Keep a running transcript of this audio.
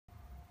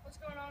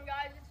on,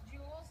 guys? It's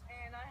Jules,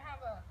 and I have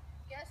a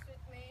guest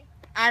with me.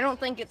 I don't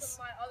think it's.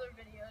 Some of my other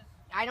videos.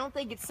 I don't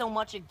think it's so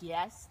much a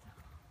guest.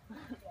 Yeah.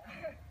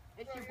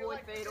 It's Bro, your you're boy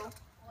like, Fatal.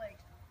 Like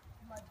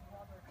my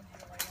brother, because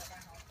you're like at my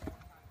house all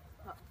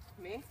the time.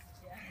 Me?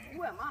 Yeah.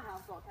 You at my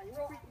house all the time.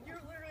 Bro,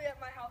 you're literally at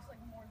my house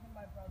like more than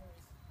my brother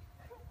is.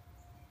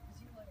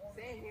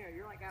 Same here.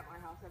 You're like at my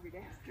house every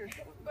day after.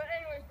 But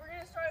anyways, we're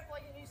gonna start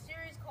like a new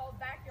series called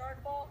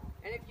Backyard Ball.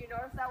 And if you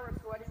notice that we're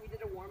sweating, we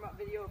did a warm-up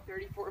video of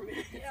 34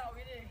 minutes. Yeah,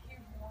 we did a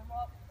huge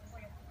warm-up. It was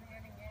like a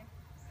 3-inning game.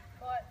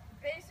 But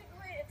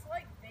basically, it's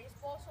like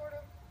baseball sort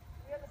of.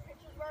 We have the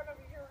pitcher's right over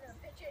here. We're gonna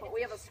pitch it. But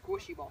we have a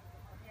squishy ball.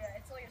 Yeah,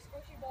 it's like a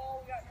squishy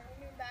ball. We got an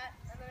aluminum bat,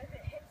 and then if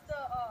it hits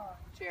the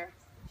chair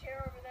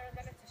over there,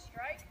 then it's a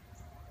strike.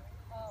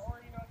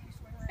 Or you know, if you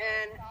swing around.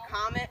 And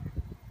comment.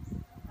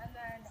 And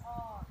then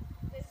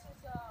this is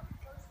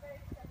first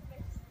base, second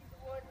base,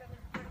 Ethan Wood, and then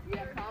there's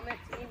Yeah, comment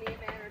Team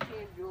E-Man or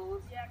Team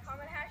Jules. Yeah,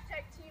 comment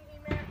hashtag Team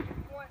E-Man if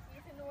you want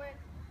Ethan to win,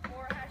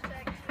 or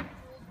hashtag Team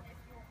Jules if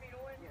you want me to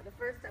win. Yeah, the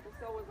first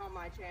episode was on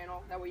my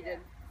channel that we did.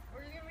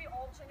 We're just gonna be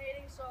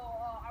alternating, so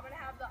I'm gonna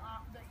have the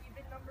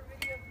even number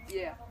video.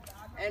 Yeah,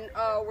 and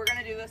we're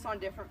gonna do this on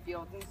different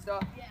fields and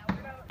stuff. Yeah,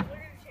 we're gonna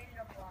change it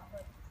up a lot,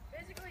 but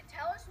basically,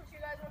 tell us what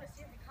you guys want to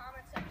see in the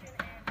comment section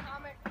and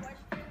comment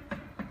questions.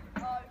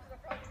 Because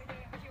I'm probably gonna be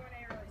doing a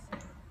Q&A really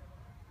soon.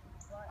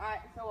 But, all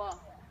right, so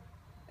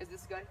is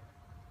this good?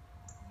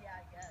 Yeah,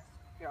 I guess.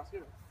 Here, I'll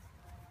scoot it.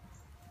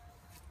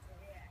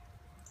 Yeah,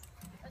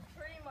 that's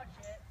pretty much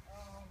it.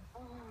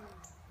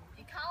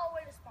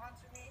 Callaway to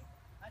sponsor me.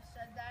 I've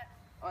said that.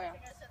 Oh yeah. I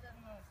think I said that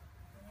in the.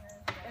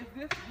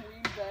 Is this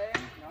Green Bay?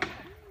 No.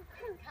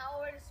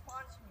 Callaway to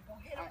sponsor me. Go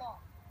hit them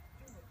all.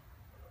 Do it.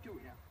 Do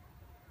it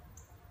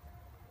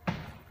now.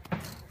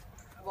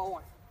 Ball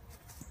one.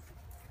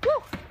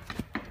 Woo!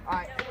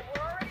 Alright. Yeah,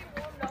 we're already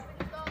warmed up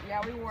and stuff.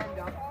 Yeah, we warmed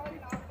up.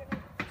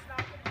 It's not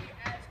gonna be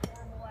as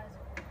horrible as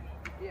it would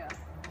be. Yeah.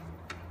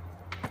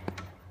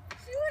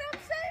 See what I'm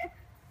saying?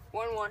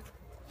 1-1.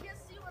 You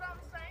see what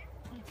I'm saying?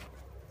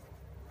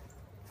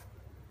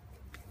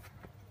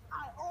 I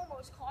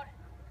almost caught it.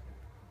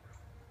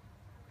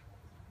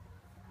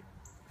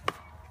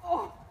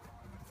 Oh!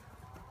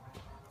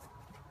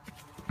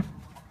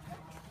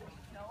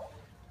 No?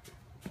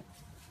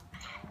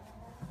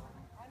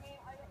 I mean,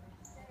 I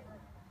didn't say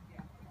it.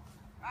 Yeah.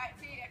 Alright,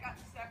 T, I got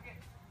the second.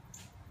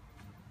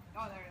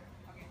 Oh, there it is.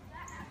 Okay.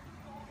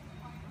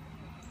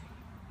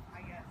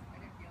 I guess. I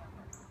didn't feel it.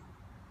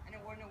 And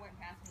it wouldn't have went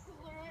past me.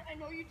 Literally, I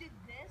know you did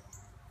this,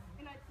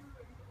 and I threw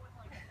it, and it went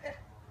like that.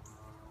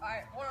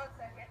 Alright, hold on a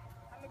second.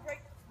 I'm a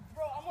great,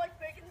 bro, I'm like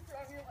faking this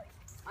around here, like.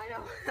 I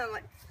know. I'm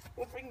like,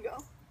 we'll freaking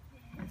go.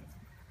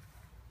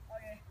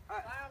 Okay,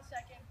 Alright. line on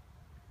second.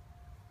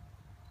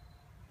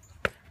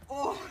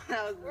 Oh,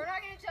 that was. We're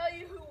not gonna tell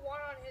you who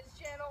won on his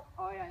channel.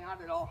 Oh, yeah,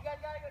 not at all. You guys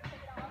gotta go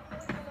check it out. I'm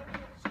really gonna let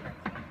you straight.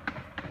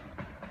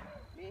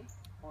 Me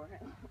or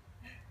him?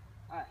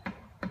 Alright.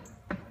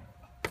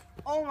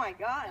 Oh my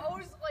god. That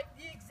was like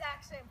the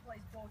exact same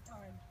place both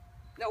times.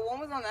 No, one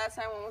was on that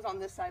side, one was on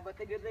this side, but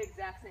they did the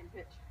exact same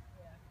pitch.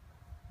 Yeah.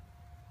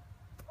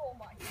 Oh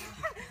my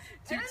god.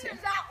 2-2. And then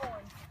there's that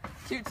one.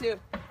 2-2.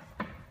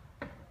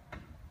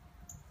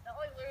 That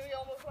like literally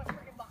almost went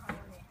freaking behind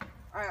me.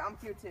 Alright, I'm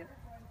 2-2.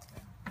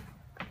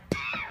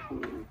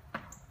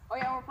 Oh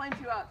yeah, we're playing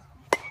 2 outs.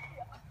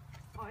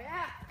 Oh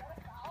yeah. Is that a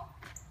foul?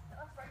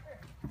 That's right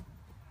there.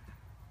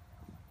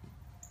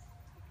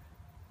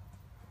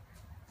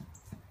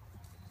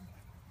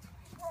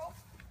 Bro.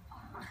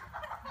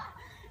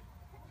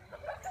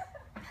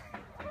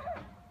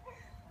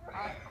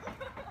 Alright.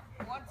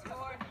 1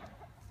 scored.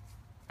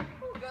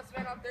 Gus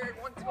Van on third,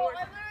 1 Bro, scored. I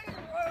literally just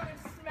rode and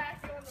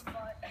smacked you on the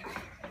butt.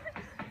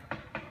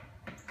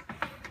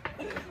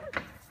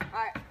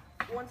 Alright.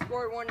 1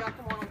 scored, 1 knocked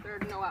him on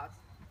third, no outs.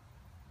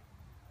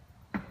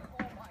 Oh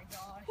my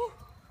gosh.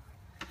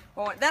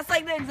 Oh, that's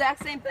like the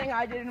exact same thing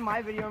I did in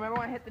my video. Remember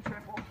when I hit the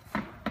triple?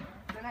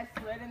 Then I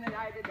slid and then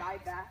I had to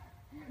dive back.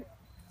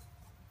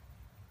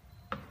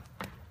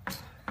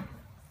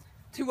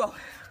 2-0.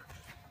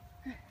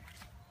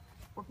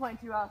 We're playing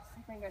 2 outs.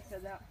 I think I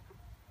said that.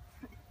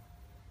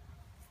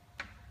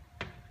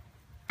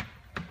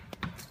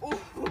 Ooh.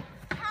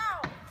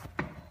 How?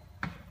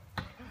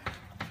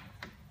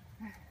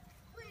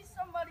 Please,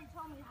 somebody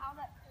tell me how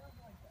that curved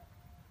like that.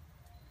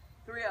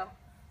 3-0.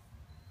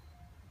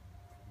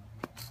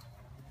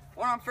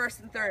 One on first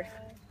and third.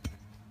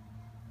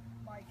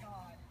 Oh my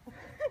god.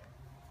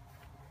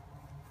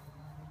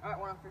 Alright,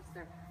 one on first and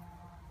third.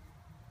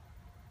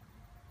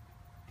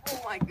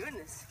 Oh my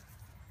goodness.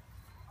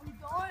 I'm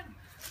done.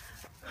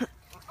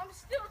 I'm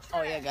still Oh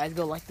trying. yeah, guys,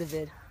 go like the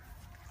vid.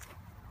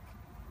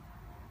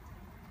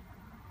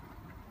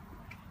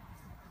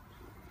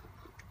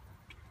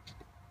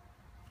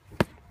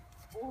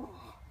 Oh,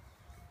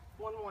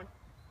 1-1.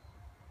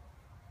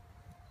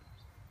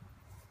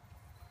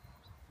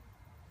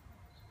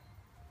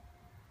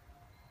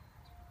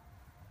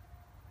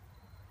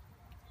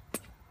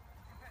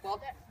 Ball,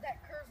 That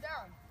curved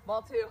down.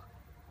 ball 2.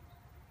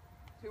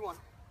 2-1.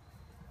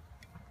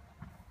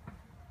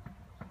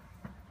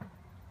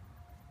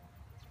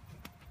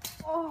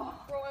 Oh.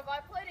 Bro, if I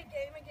played a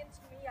game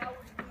against me, I would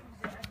lose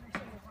it every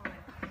single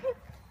time.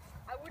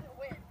 I wouldn't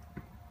win.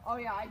 Oh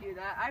yeah, I do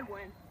that. I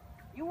win.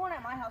 You won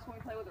at my house when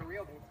we played with a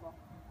real baseball.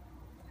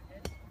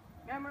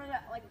 Remember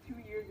that like 2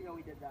 years ago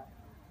we did that.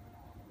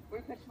 We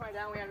pitched my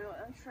down, we had to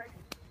strike.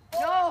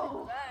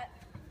 No! That.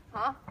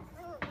 Huh?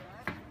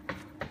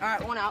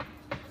 Alright, one out.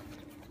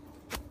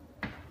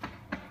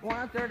 One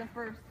out, third and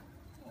first.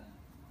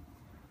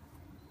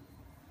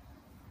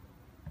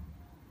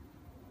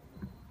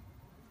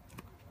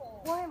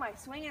 Why am I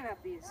swinging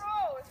at these?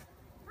 Bro, it's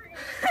freaking.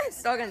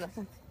 Stuck in the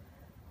fence.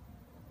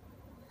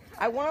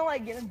 I want to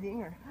like get a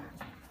dinger.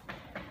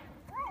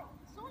 Bro,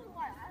 so do I.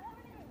 I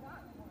haven't even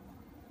gotten one.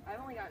 I've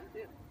only gotten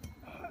 2.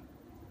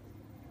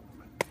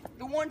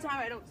 The one time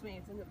I don't swing,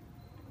 it's in the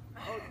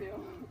 0-2.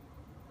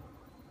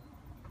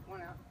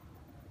 One out.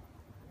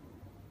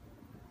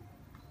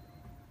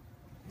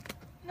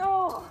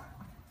 No!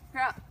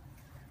 Crap.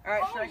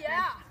 Alright, Oh strike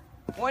yeah.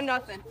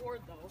 1-0.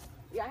 Scored though.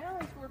 Yeah, I know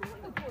I scored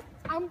 1.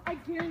 I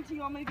guarantee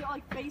you I'm gonna get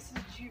like bases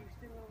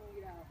juiced and then I'm gonna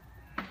get out.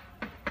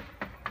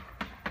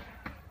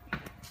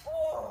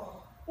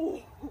 Oh!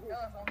 Oh. That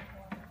was almost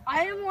one.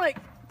 I am like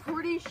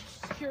pretty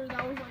sure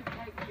that was like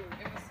right here.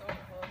 It was so close.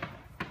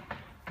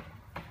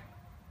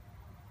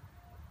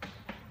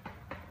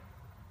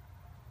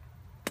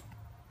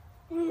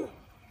 Ugh.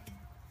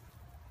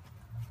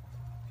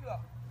 2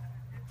 up.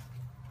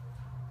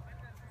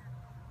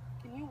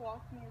 Can you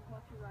walk me as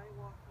much as I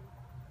walk you?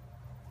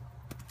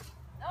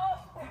 No!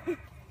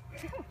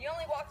 He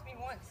only walked me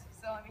once,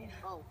 so I mean.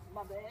 Oh,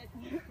 my bad.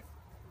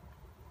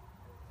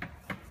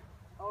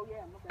 Oh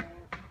yeah, my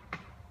bad.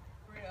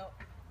 3 up.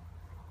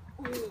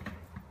 Ugh.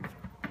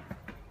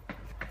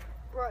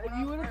 Bro, if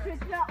you would have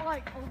pitched that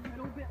like a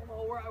little bit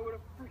lower, I would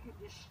have freaking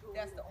destroyed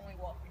That's it. the only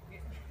walk we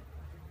get.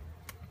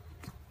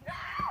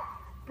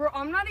 Bro,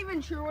 I'm not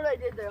even sure what I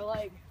did there.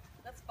 Like,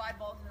 That's 5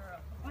 balls in a row.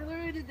 I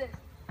literally did this.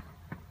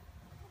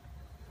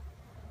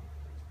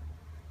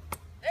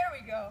 There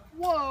we go.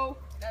 Whoa.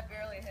 That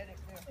barely hit it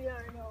too. Yeah,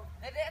 I know.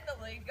 And then the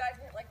lead guys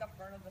hit like the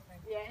front of the thing.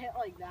 Yeah, it hit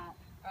like that.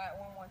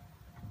 Alright, 1-1.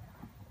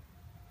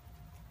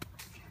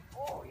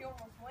 Oh, he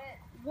almost went.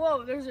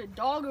 Whoa, there's a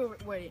dog over.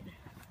 Wait.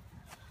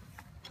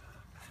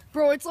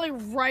 Bro, it's like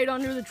right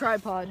under the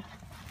tripod.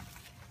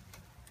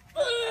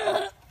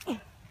 Oh,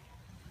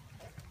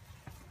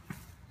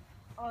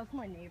 it's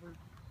my neighbor. I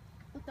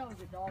thought that was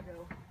a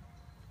doggo.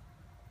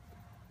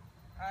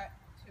 Alright,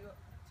 2-1.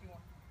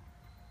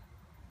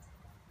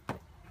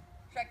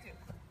 Strike 2.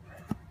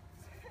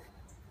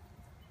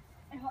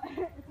 It's like I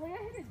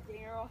hit a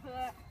dinger off of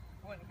that.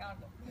 Wouldn't count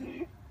it.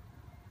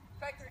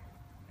 Strike 3.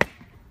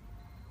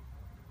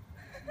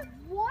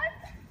 What?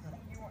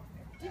 You weren't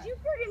there. Did you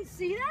freaking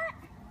see that?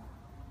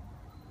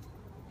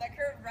 That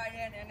curved right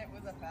in and it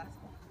was a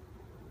fastball.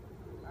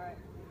 Alright,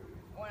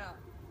 1 out.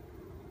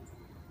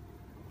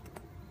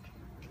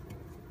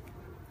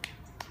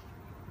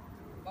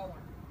 Ball 1.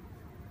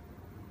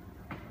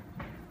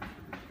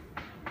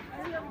 I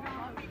never got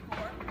On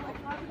before. like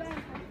why did I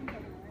have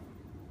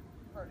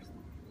first? First.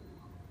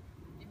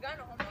 You've gotten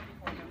a home run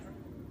before, remember?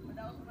 But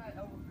that was when I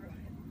overthrew it.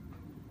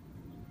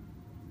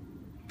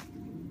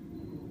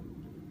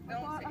 I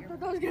Don't thought sit that your.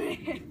 was gonna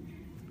hit.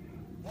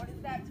 What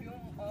is that,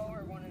 2-0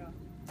 or 1-0?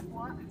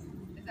 What?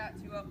 Is that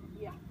 2-0?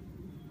 Yeah.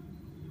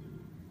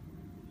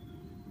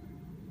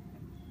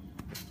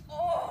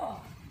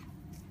 Oh!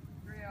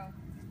 3-0.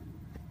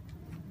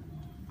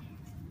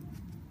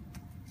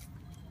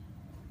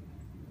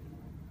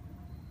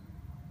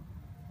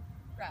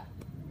 Crap.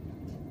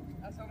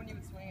 I was hoping you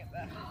would swing it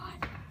back.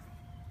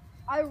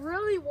 I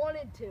really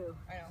wanted to.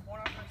 I know, 1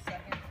 out for a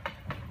second.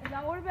 If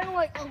that would have been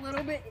like a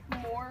little bit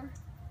more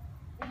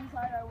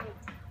inside, I would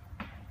have.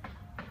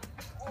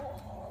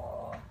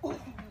 Oh! 1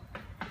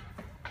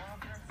 out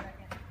for a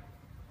second.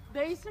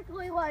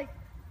 Basically, like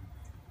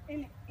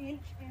an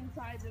inch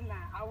inside than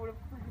that, I would have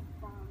freaking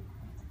found.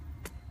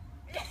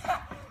 Yeah! The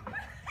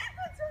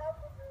top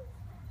of it!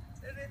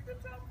 It hit the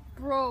top.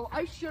 Bro,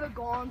 I should have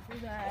gone for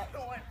that.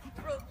 Bro,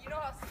 you know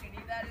how skinny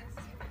that is?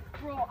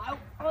 Bro, I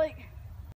like.